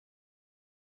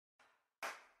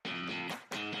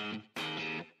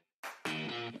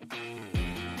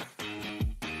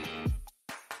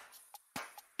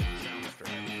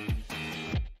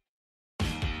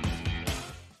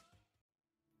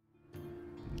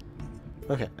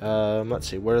Okay, let's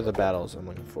see. What are the battles I'm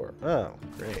looking for? Oh,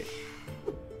 great.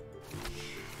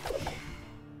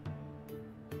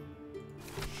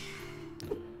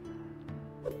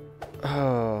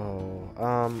 Oh,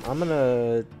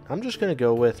 I'm just gonna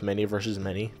go with many versus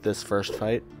many this first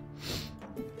fight.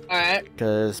 Alright.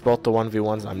 Because both the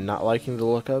 1v1s I'm not liking the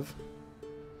look of.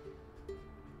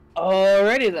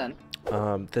 Alrighty then.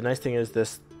 The nice thing is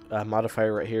this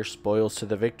modifier right here, spoils to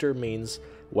the victor, means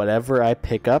whatever I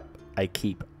pick up, I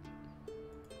keep.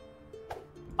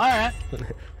 Alright.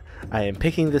 I am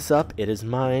picking this up. It is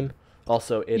mine.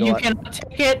 Also, You cannot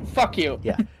take it. Fuck you.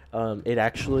 Yeah. It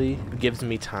actually gives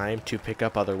me time to pick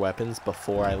up other weapons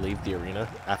before I leave the arena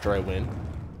after I win.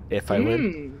 If I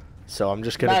win. So I'm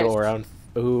just going to go around.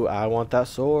 Ooh, I want that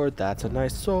sword. That's a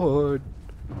nice sword.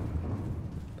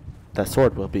 That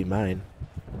sword will be mine.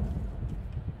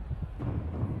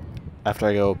 After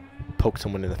I go poke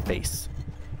someone in the face.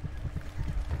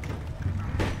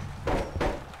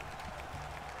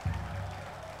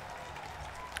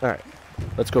 Alright.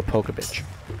 Let's go poke a bitch.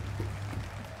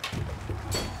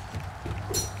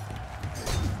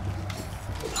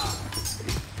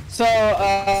 So,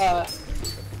 a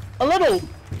little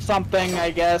something,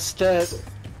 I guess, that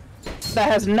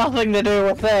has nothing to do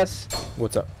with this.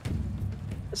 What's up?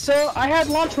 So, I had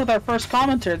lunch with our first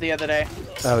commenter the other day.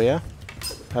 Oh, yeah?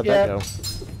 How'd that go?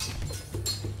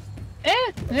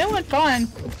 It went fine.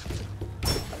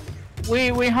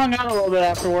 We hung out a little bit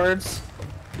afterwards.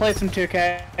 Played some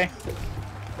 2K.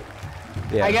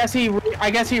 Yeah. I guess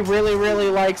he really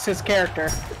likes his character.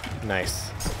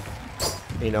 Nice.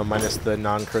 You know, minus the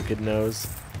non-crooked nose.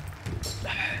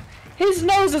 His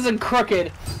nose isn't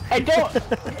crooked. I don't...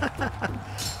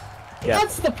 Yeah.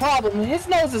 That's the problem. His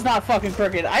nose is not fucking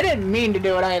crooked. I didn't mean to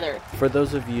do it either. For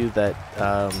those of you that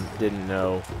didn't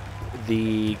know,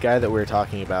 the guy that we were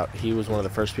talking about, he was one of the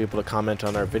first people to comment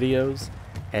on our videos,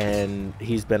 and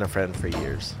he's been a friend for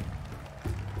years.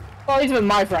 Well, he's been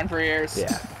my friend for years.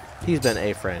 Yeah. He's been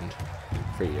a friend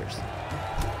for years.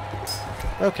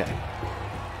 Okay.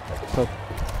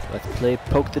 Let's play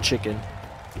poke the chicken.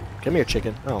 Come here,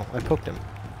 chicken. Oh, I poked him.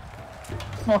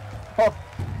 Oh,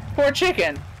 poor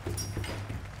chicken.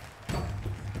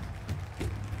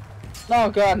 Oh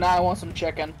god, now I want some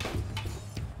chicken.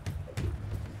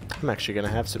 I'm actually gonna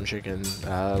have some chicken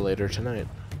later tonight.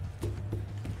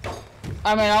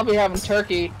 I mean, I'll be having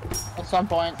turkey at some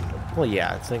point. Well,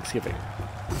 yeah, it's Thanksgiving.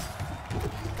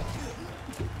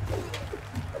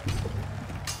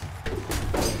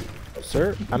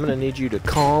 Sir, I'm gonna need you to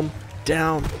calm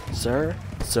down, sir.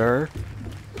 Sir.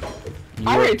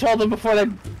 I already told them before they...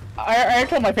 I already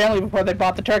told my family before they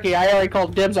bought the turkey. I already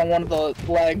called dibs on one of the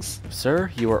legs.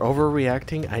 Sir, you are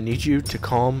overreacting. I need you to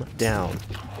calm down.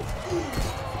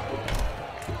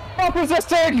 Stop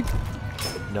resisting!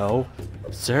 No.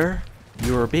 Sir,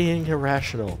 you are being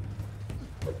irrational.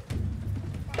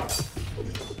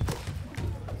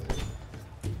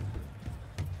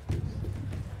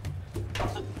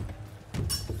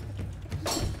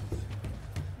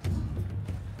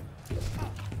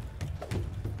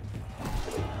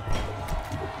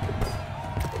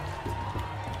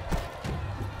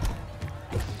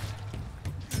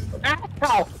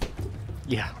 Ow!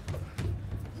 Yeah.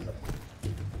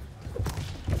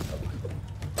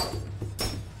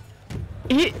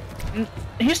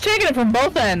 He's taking it from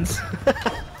both ends.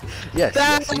 Yes,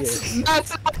 yes, he is.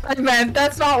 That's not what I meant.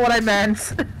 That's not what I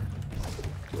meant.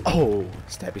 Oh,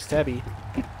 stabby, stabby.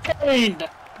 Pain.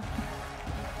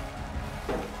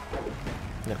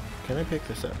 No, can I pick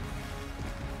this up?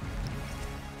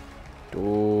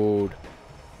 Dude.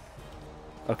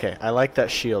 Okay, I like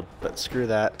that shield, but screw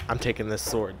that. I'm taking this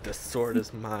sword. This sword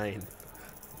is mine.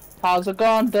 How's it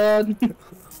going, dude?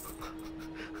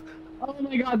 Oh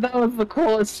my god, that was the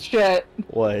coolest shit.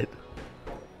 What?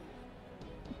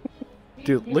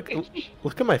 Dude, look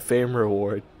at my fame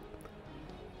reward.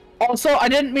 Also, I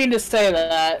didn't mean to say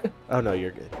that. Oh no,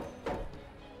 you're good.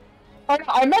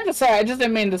 I meant to say, I just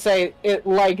didn't mean to say it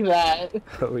like that.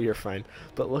 Oh, you're fine.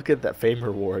 But look at that fame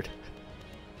reward.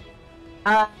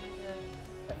 Oh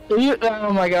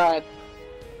my god.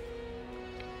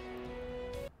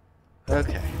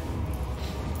 Okay.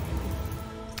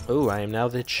 Ooh, I am now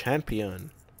the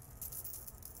champion.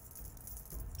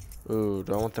 Ooh,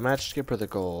 do I want the match skip or the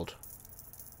gold?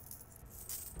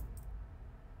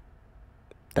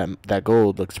 That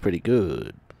gold looks pretty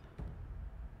good.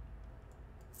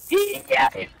 Yeah.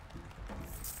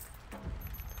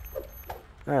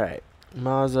 Alright.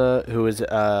 Maza, who is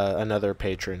another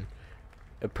patron,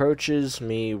 approaches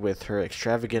me with her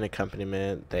extravagant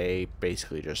accompaniment. They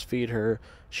basically just feed her.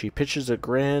 She pitches a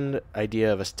grand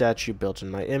idea of a statue built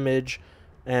in my image.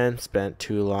 and spent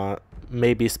a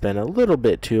little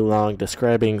bit too long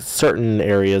describing certain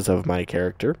areas of my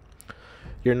character.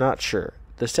 You're not sure.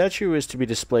 The statue is to be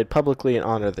displayed publicly in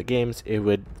honor of the games. It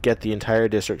would get the entire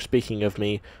district speaking of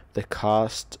me. The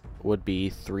cost would be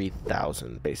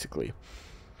 3,000, basically.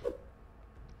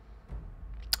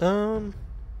 Yeah.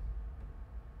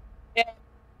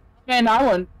 Man, I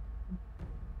wouldn't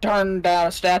turn down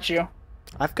a statue.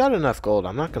 I've got enough gold.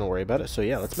 I'm not going to worry about it. So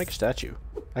yeah, let's make a statue.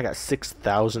 I got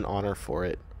 6,000 honor for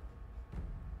it.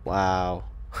 Wow.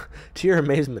 To your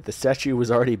amazement, the statue was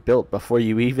already built before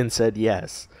you even said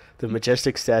yes. The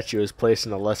majestic statue is placed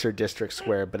in a lesser district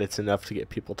square, but it's enough to get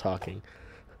people talking.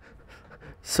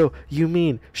 So, you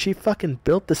mean she fucking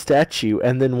built the statue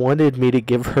and then wanted me to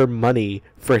give her money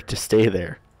for it to stay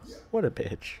there? What a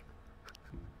bitch.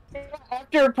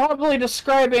 After probably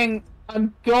describing,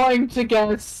 I'm going to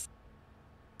guess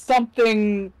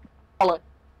something solid.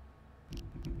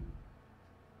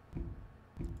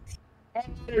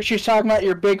 She's talking about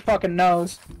your big fucking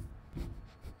nose.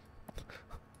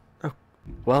 Oh,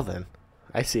 well then.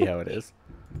 I see how it is.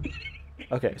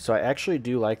 Okay, so I actually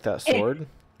do like that sword.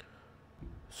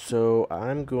 So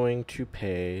I'm going to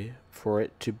pay for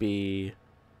it to be...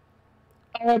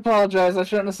 I apologize, I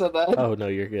shouldn't have said that. Oh, no,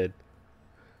 you're good.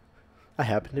 I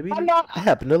happen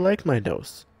to like my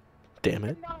nose. Damn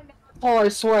it. I'm not an asshole, I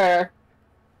swear.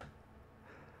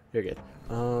 You're good.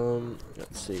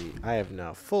 Let's see. I have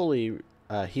now fully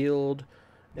healed,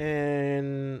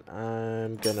 and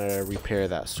I'm gonna repair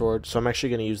that sword. So I'm actually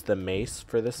gonna use the mace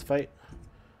for this fight.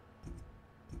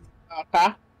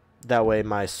 Okay. That way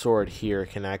my sword here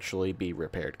can actually be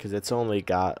repaired, because it's only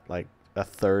got like a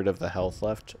third of the health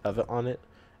left of it on it,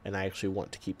 and I actually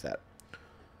want to keep that.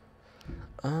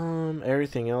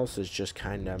 Everything else is just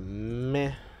kind of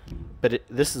meh, but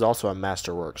this is also a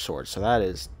masterwork sword, so that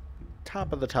is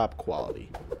top of the top quality.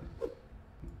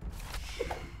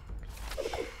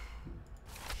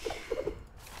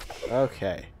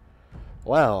 Okay.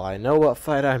 Well, I know what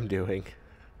fight I'm doing.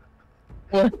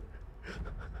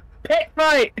 Pit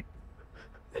fight!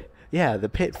 Yeah, the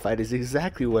pit fight is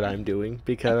exactly what I'm doing,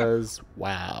 because,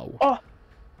 wow. Oh.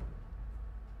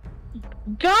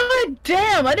 God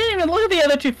damn, I didn't even look at the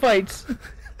other two fights.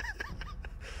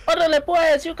 Órale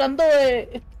pues, you can do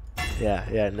it.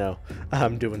 Yeah, no.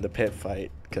 I'm doing the pit fight,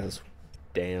 because,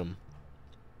 damn.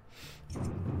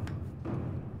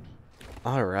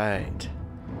 Alright.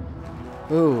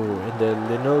 Ooh, in the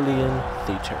Linoleum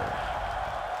Theater.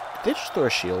 Did they just throw a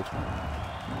shield?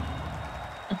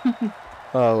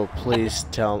 Oh, please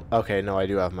tell... Okay, no, I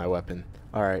do have my weapon.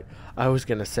 Alright. I was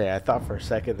gonna say, I thought for a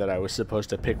second that I was supposed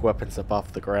to pick weapons up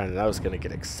off the ground, and I was gonna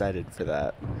get excited for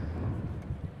that.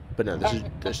 But no,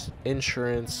 this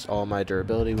insurance. All my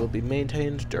durability will be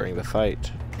maintained during the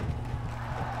fight.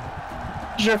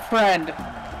 Your friend.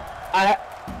 I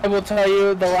will tell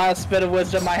you the last bit of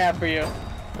wisdom I have for you.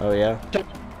 Oh, yeah?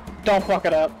 Don't fuck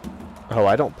it up. Oh,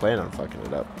 I don't plan on fucking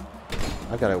it up.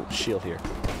 I've got a shield here.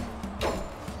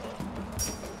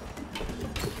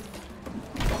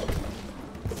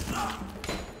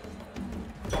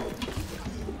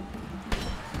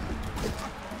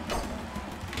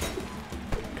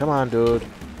 Come on, dude.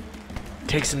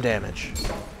 Take some damage.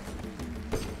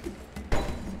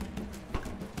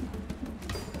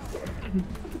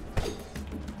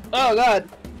 Oh, God.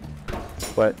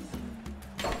 What?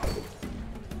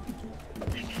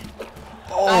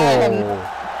 Oh!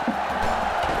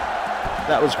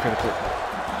 That was critical.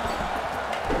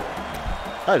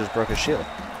 I just broke his shield.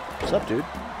 What's up, dude?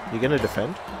 You gonna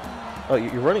defend? Oh,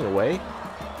 you're running away?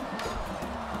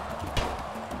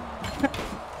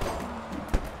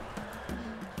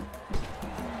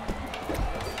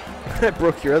 I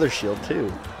broke your other shield,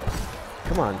 too.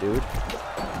 Come on, dude.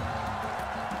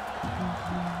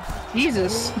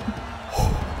 Jesus.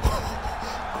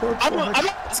 I'm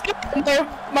not skipping there.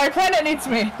 My planet needs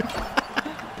me.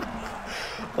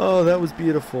 Oh, that was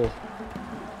beautiful.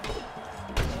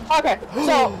 Okay,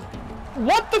 so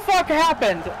what the fuck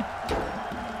happened?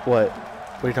 What?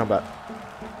 What are you talking about?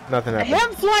 Nothing happened.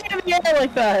 Him flying in the air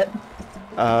like that.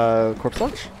 Corpse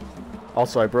launch?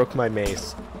 Also, I broke my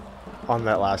mace on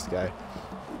that last guy.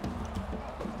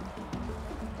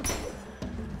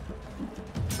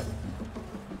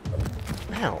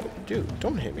 Ow, dude,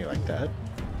 don't hit me like that.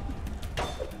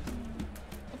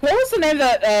 What was the name of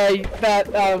that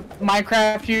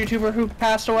Minecraft YouTuber who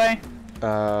passed away?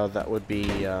 That would be,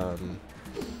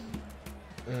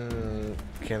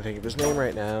 can't think of his name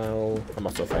right now. I'm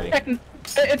also fighting.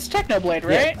 It's Technoblade,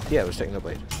 right? Yeah, it was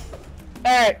Technoblade.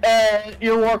 Alright,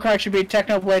 your war cry should be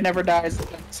Technoblade never dies,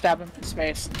 stab him in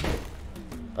space.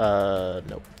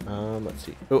 Nope. Let's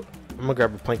see. Oh, I'm gonna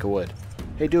grab a plank of wood.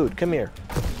 Hey, dude, come here.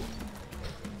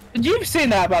 You've seen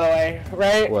that, by the way,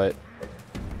 right? What?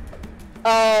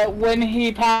 When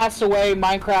he passed away,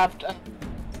 Minecraft.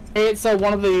 It's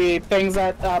one of the things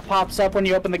that pops up when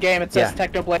you open the game. It says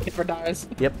Technoblade never dies.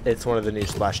 Yep, it's one of the new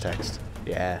splash text.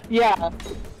 Yeah. Yeah.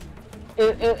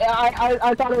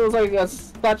 I thought it was like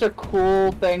such a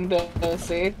cool thing to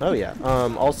see. Oh yeah.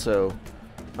 Also,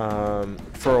 I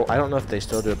don't know if they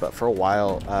still do it, but for a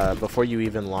while, before you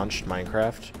even launched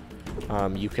Minecraft,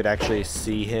 you could actually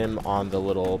see him on the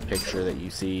little picture that you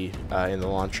see in the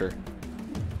launcher.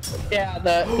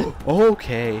 Yeah.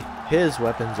 Okay, his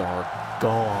weapons are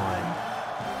gone.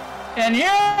 And you're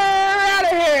out of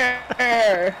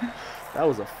here. That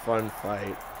was a fun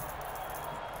fight.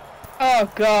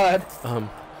 Oh god.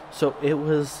 So it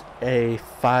was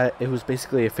it was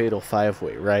basically a fatal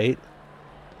 5-way, right?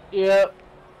 Yep.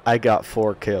 I got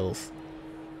 4 kills.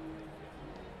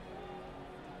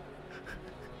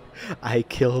 I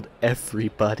killed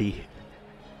everybody.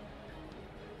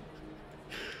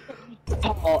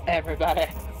 Oh, everybody.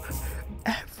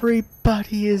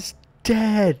 Everybody is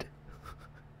dead.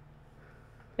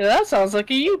 Yeah, that sounds like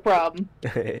a you problem.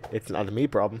 It's not a me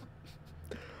problem.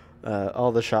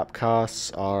 All the shop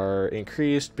costs are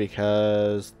increased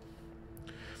because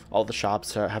all the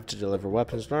shops have to deliver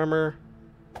weapons and armor.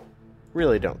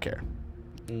 Really don't care.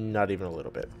 Not even a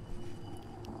little bit.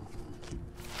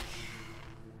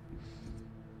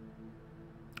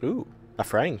 Ooh, a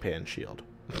frying pan shield.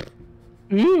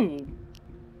 Ooh.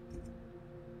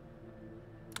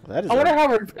 That is I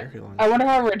wonder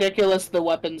how ridiculous the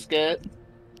weapons get.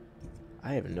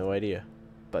 I have no idea,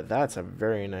 but that's a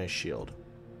very nice shield.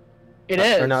 It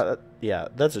is. Or not, yeah,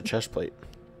 that's a chest plate.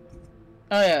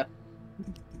 Oh yeah.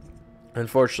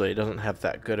 Unfortunately, it doesn't have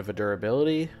that good of a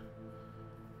durability,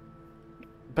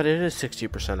 but it is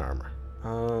 60% armor.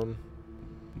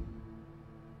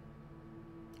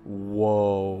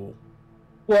 Whoa.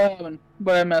 What happened?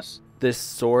 What I miss? This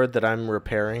sword that I'm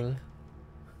repairing.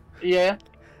 Yeah.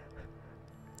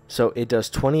 So it does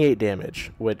 28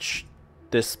 damage, which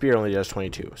this spear only does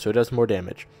 22, so it does more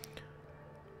damage.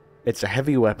 It's a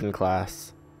heavy weapon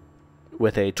class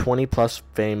with a 20+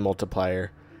 fame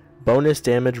multiplier. Bonus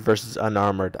damage versus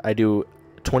unarmored. I do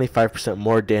 25%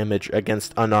 more damage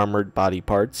against unarmored body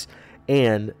parts,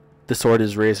 and the sword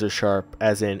is razor sharp,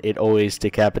 as in it always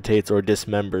decapitates or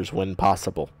dismembers when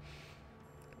possible.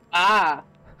 Ah.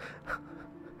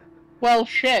 Well,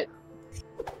 shit.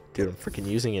 Dude, I'm freaking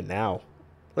using it now.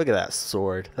 Look at that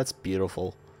sword. That's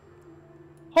beautiful.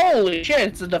 Holy shit,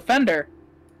 it's a defender.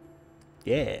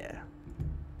 Yeah.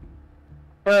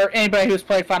 For anybody who's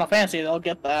played Final Fantasy, they'll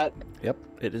get that. Yep,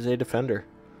 it is a defender.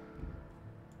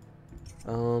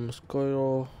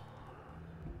 Scoil.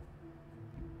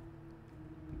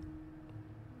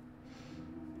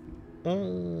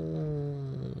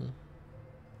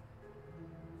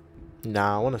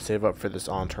 Nah, I want to save up for this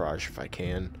entourage if I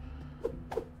can.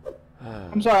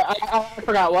 I'm sorry, I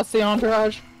forgot. What's the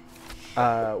entourage?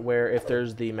 Where if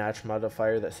there's the match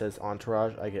modifier that says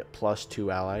entourage, I get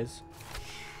 +2 allies.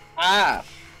 Ah.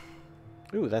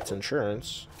 Ooh, that's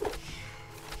insurance.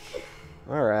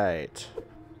 Alright.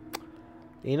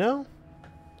 You know,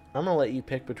 I'm gonna let you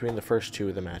pick between the first 2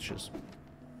 of the matches.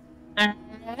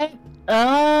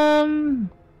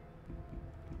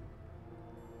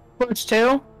 Which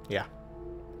 2? Yeah.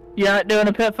 You're not doing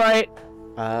a pit fight?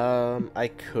 I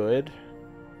could,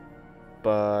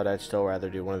 but I'd still rather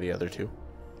do one of the other 2.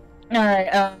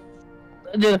 Alright,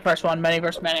 do the first one, many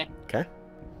versus many. Okay.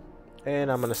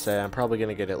 And I'm gonna say I'm probably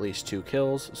gonna get at least 2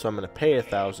 kills, so I'm gonna pay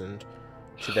 1,000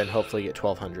 to then hopefully get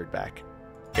 1,200 back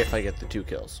if I get the 2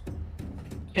 kills.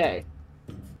 Okay.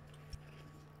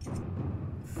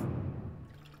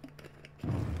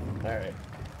 Alright.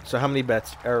 So how many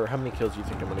bets, or how many kills do you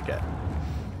think I'm gonna get?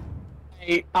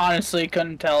 I honestly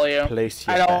couldn't tell you. Place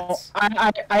your bets.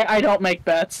 I don't make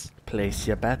bets. Place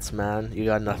your bets, man. You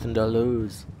got nothing to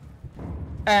lose.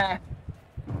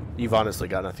 You've honestly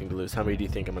got nothing to lose. How many do you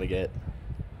think I'm gonna get?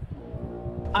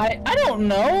 I don't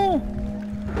know.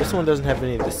 This one doesn't have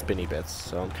any of the spinny bits,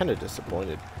 so I'm kind of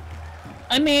disappointed.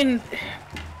 I mean,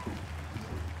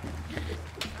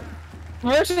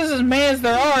 versus as many as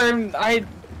there are, I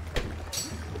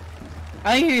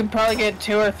think you can probably get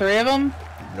 2 or 3 of them.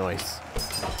 Nice.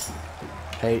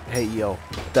 Hey, yo.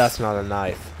 That's not a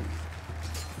knife.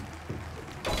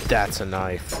 That's a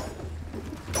knife.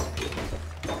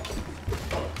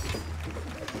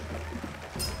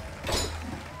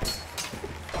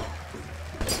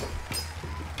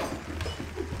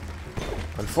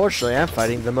 Unfortunately, I'm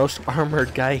fighting the most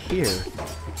armored guy here.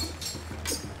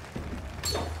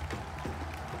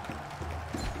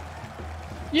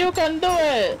 You can do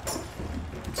it!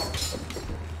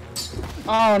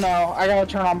 Oh no, I gotta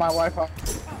turn on my Wi-Fi.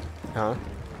 Huh?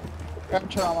 Gotta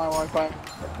turn on my Wi-Fi.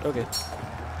 Okay.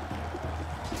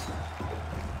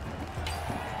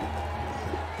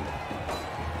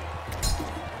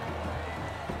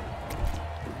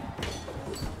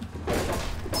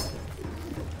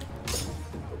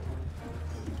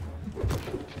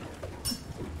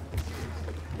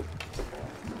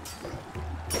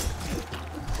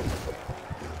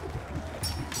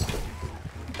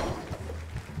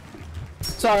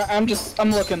 Sorry, I'm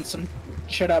looking some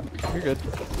shit up. You're good.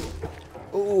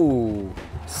 Ooh,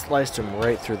 sliced him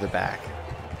right through the back.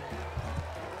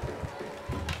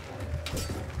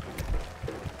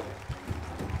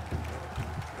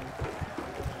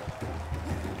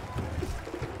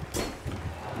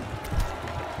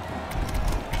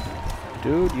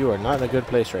 Dude, you are not in a good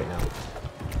place right now.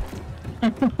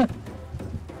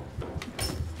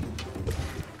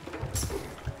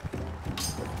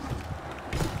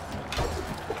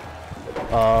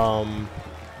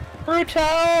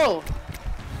 Brutal!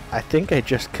 I think I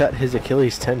just cut his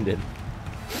Achilles tendon.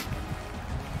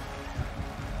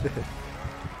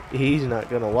 He's not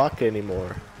gonna walk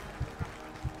anymore.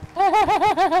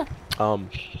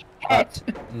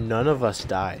 None of us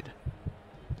died.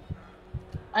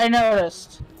 I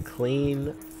noticed.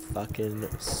 Clean fucking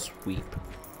sweep.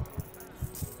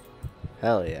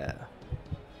 Hell yeah.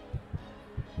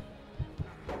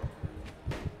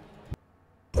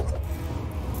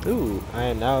 Ooh, I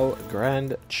am now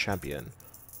Grand Champion.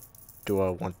 Do I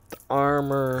want the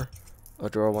armor or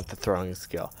do I want the throwing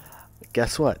skill?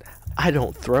 Guess what? I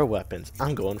don't throw weapons.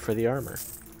 I'm going for the armor.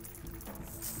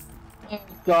 Oh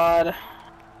God.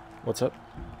 What's up?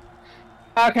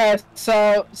 Okay,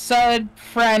 so said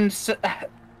friend sent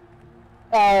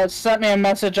me a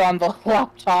message on the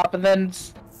laptop and then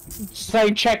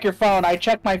saying check your phone. I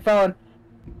checked my phone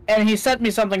and he sent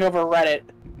me something over Reddit.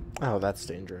 Oh, that's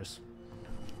dangerous.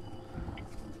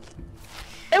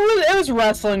 It was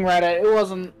wrestling Reddit. It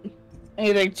wasn't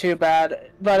anything too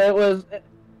bad, but it was.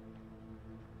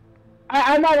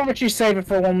 I might actually save it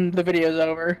for when the video's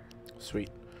over. Sweet.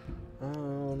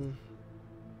 I'm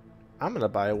gonna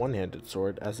buy a one-handed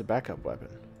sword as a backup weapon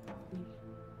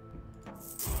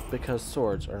because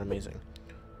swords are amazing.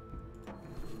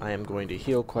 I am going to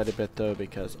heal quite a bit though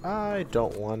because I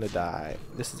don't want to die.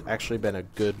 This has actually been a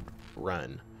good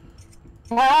run.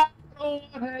 I don't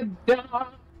wanna die.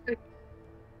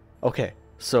 Okay,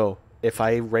 so if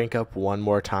I rank up one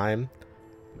more time,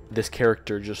 this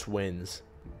character just wins.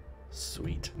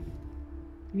 Sweet.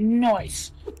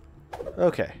 Nice.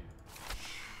 Okay.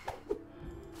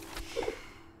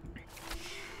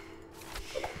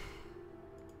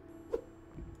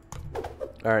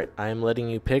 Alright, I am letting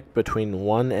you pick between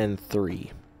 1 and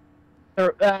 3.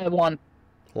 1.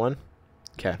 1?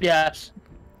 Okay. Yes.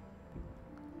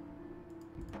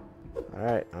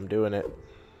 Alright, I'm doing it.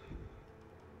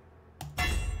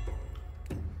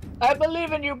 I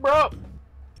believe in you, bro.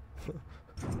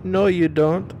 No, you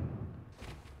don't.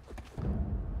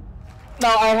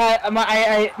 No, I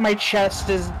had my chest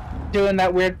is doing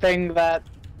that weird thing that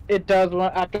it does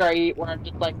after I eat, where I'm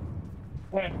just like.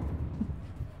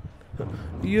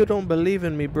 You don't believe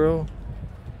in me, bro.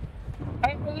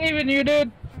 I believe in you,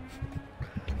 dude.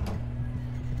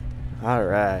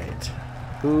 Alright.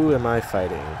 Who am I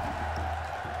fighting?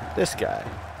 This guy.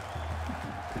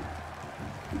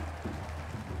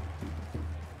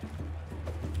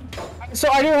 So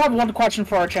I do have one question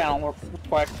for our channel, real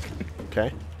quick.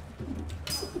 Okay.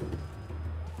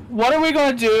 What are we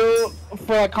going to do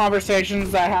for like, conversations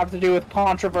that have to do with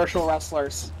controversial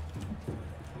wrestlers?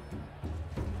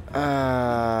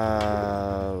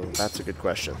 That's a good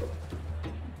question.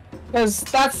 Because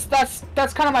that's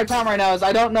kind of my problem right now. Is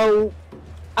I don't know.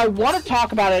 I want to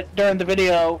talk about it during the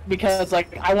video because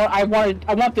like I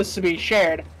want this to be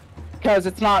shared because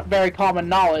it's not very common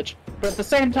knowledge. But at the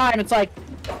same time, it's like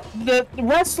the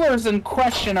wrestlers in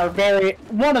question are very.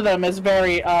 One of them is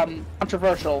very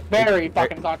controversial, very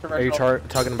fucking controversial. Are you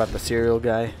talking about the cereal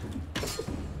guy?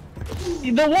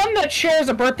 The one that shares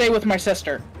a birthday with my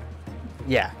sister.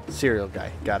 Yeah, cereal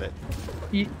guy. Got it.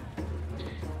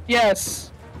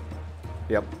 Yes.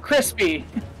 Yep. Crispy.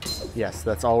 Yes,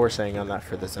 that's all we're saying on that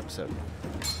for this episode.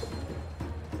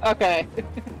 Okay.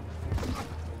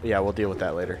 Yeah, we'll deal with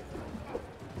that later.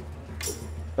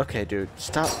 Okay, dude,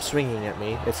 stop swinging at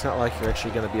me. It's not like you're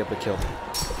actually gonna be able to kill me.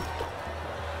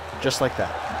 Just like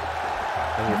that.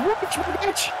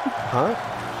 Bitch. Huh?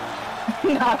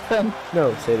 Nothing.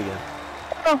 No, say it again.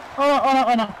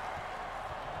 Oh no.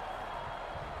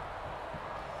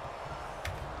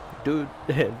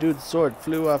 Dude's sword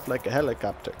flew off like a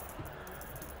helicopter.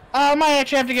 I might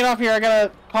actually have to get off here. I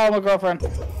gotta call my girlfriend.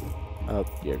 Oh,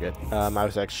 you're good. I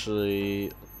was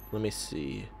actually... Let me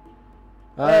see.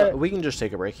 We can just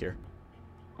take a break here.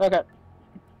 Okay.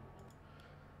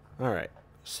 Alright.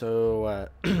 So,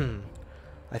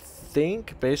 I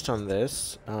think, based on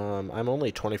this, I'm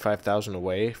only 25,000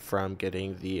 away from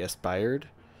getting the aspired.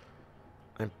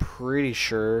 I'm pretty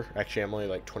sure... Actually, I'm only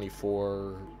like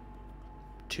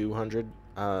 24,200.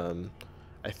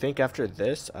 I think after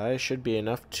this, I should be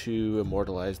enough to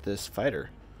immortalize this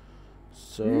fighter.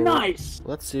 So, nice.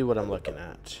 Let's see what I'm looking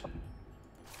at.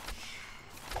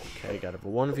 Okay, got a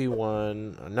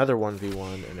 1v1, another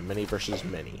 1v1, and a mini versus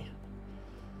mini.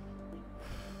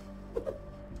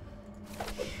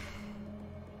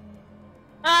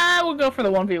 We'll go for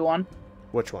the 1v1.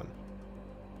 Which one?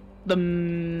 The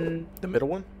middle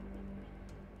one?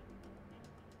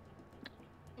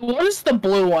 What does the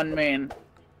blue one mean?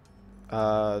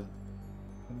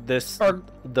 This... Or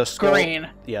the skull, green.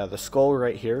 Yeah, the skull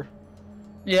right here.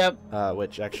 Yep.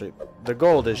 Which actually, the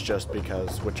gold is just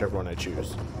because whichever one I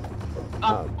choose.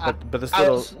 But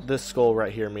this skull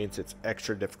right here means it's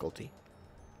extra difficulty.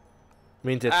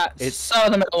 Means it's so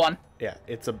the middle one. Yeah,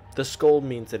 the skull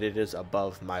means that it is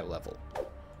above my level.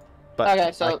 But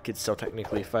okay, so I could still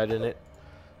technically fight in it.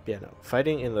 Yeah, no,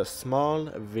 fighting in the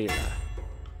small villa.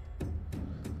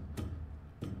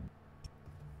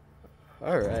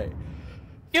 All right.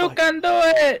 You can do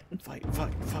it! Fight.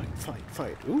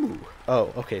 Ooh.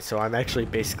 Oh, okay, so I'm actually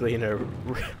basically in a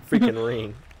freaking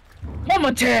ring.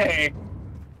 Komate!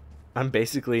 I'm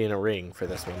basically in a ring for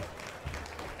this one.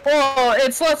 Well,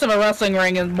 it's less of a wrestling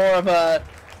ring and more of a,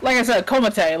 like I said,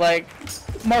 komate, like,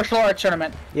 martial arts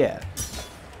tournament. Yeah.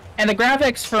 And the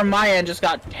graphics from my end just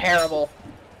got terrible.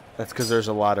 That's because there's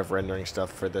a lot of rendering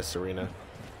stuff for this arena.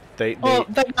 They're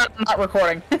not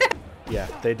recording. Yeah,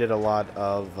 they did a lot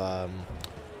of,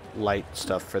 light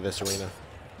stuff for this arena.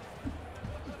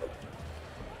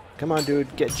 Come on,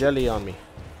 dude, get jelly on me.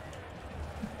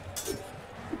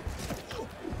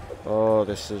 Oh,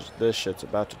 this shit's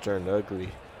about to turn ugly.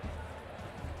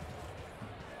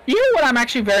 You know what I'm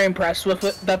actually very impressed with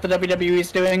that the WWE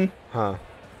is doing? Huh.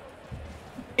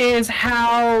 Is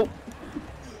how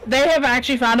they have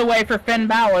actually found a way for Finn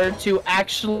Balor to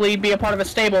actually be a part of a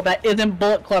stable that isn't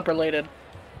Bullet Club related.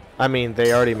 I mean,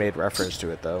 they already made reference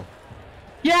to it, though.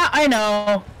 Yeah, I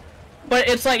know. But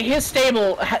it's like his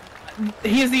stable,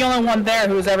 he's the only one there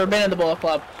who's ever been in the Bullet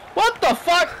Club. What the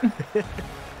fuck?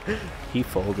 He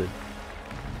folded.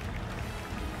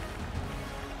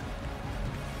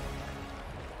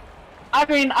 I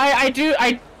mean, I did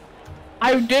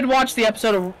watch the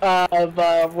episode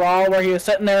of Raw where he was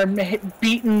sitting there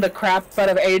beating the crap out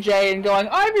of AJ and going,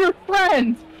 "I'm your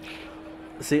friend."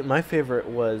 See, my favorite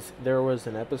was there was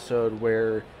an episode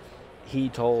where he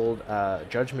told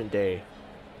Judgment Day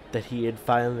that he had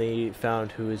finally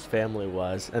found who his family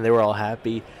was, and they were all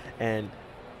happy. And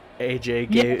AJ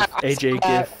gave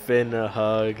Finn a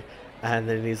hug, and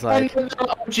then he's like, and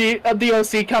the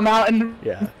OC come out, and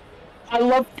yeah. I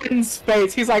love Finn's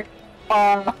face. He's like,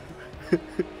 I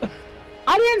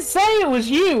didn't say it was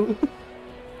you.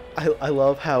 I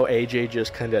love how AJ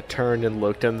just kind of turned and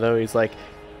looked at him, though. He's like,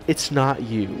 it's not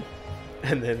you.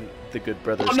 And then the Good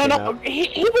Brothers came out.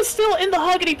 He was still in the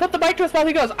hug, and he put the mic to his mouth.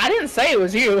 He goes, I didn't say it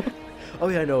was you. Oh,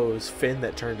 yeah, no, it was Finn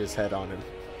that turned his head on him.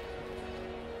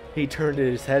 He turned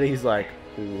his head, he's like,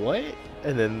 what?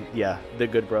 And then, yeah, the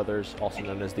Good Brothers, also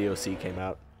known as the OC, came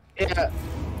out. Yeah.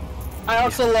 I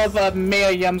also love Mia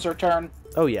Yim's return.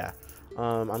 Oh, yeah.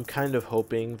 I'm kind of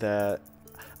hoping that...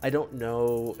 I don't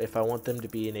know if I want them to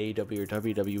be in AEW or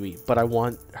WWE, but I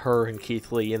want her and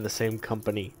Keith Lee in the same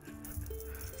company.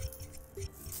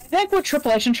 I think with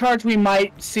Triple H in charge, we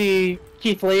might see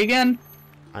Keith Lee again.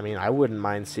 I mean, I wouldn't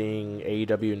mind seeing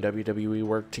AEW and WWE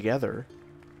work together.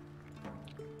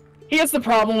 Here's the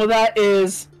problem with that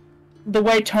is the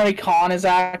way Tony Khan is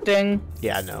acting.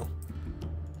 Yeah, I know.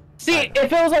 See, if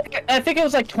it was like, I think it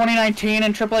was like 2019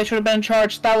 and Triple H would have been in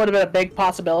charge, that would have been a big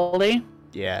possibility.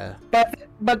 Yeah. But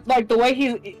like the way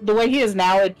he is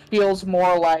now, it feels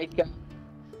more like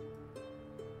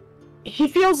he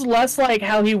feels less like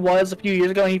how he was a few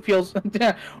years ago. He feels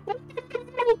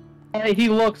he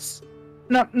looks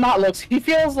not looks. He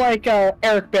feels like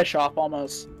Eric Bischoff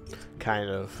almost. Kind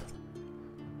of.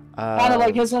 Kind of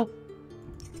like his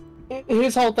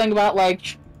whole thing about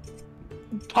like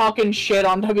talking shit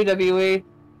on WWE.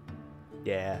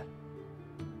 Yeah.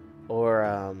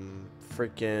 Or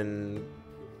freaking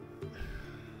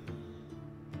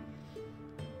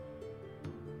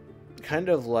kind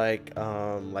of like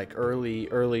early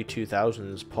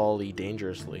 2000s Paul E.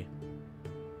 Dangerously.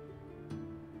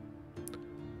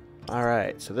 All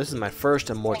right, so this is my first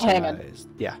immortalized.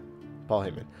 Yeah, Paul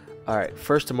Heyman. Alright,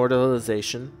 first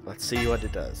immortalization. Let's see what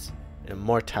it does.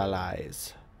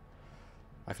 Immortalize.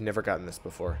 I've never gotten this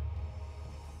before.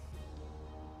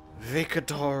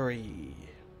 Victory!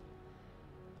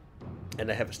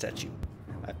 And I have a statue.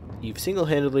 You've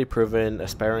single-handedly proven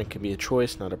aspirant can be a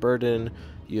choice, not a burden.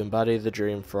 You embody the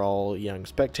dream for all young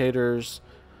spectators.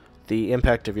 The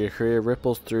impact of your career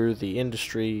ripples through the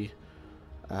industry.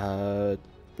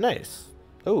 Nice.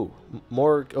 Oh,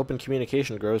 more open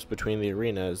communication grows between the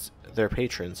arenas, their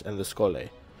patrons, and the Skole.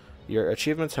 Your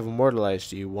achievements have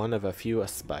immortalized you, one of a few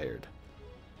aspired.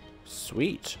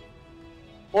 Sweet.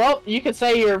 Well, you could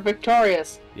say you're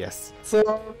victorious. Yes.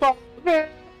 So,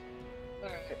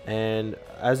 and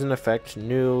as an effect,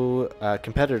 new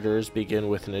competitors begin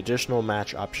with an additional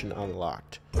match option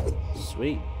unlocked.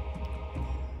 Sweet.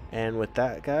 And with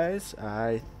that, guys,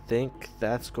 I think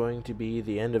that's going to be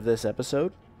the end of this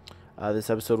episode. This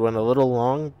episode went a little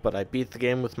long, but I beat the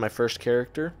game with my first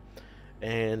character.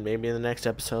 And maybe in the next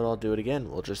episode I'll do it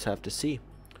again. We'll just have to see.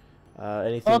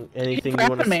 Anything you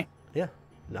want to say? Yeah,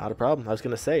 not a problem. I was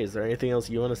going to say, is there anything else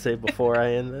you want to say before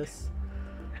I end this?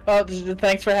 Well,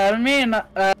 thanks for having me, and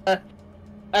I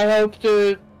hope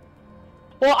to...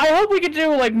 Well, I hope we could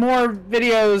do, like, more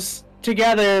videos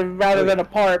together rather than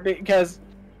apart, because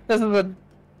this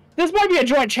might be a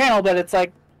joint channel, but it's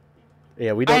like...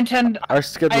 Yeah, we don't... Our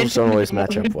schedules don't always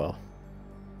match up well.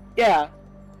 Yeah.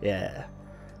 Yeah.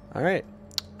 Alright.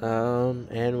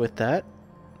 And with that,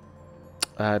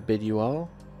 I bid you all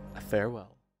a farewell.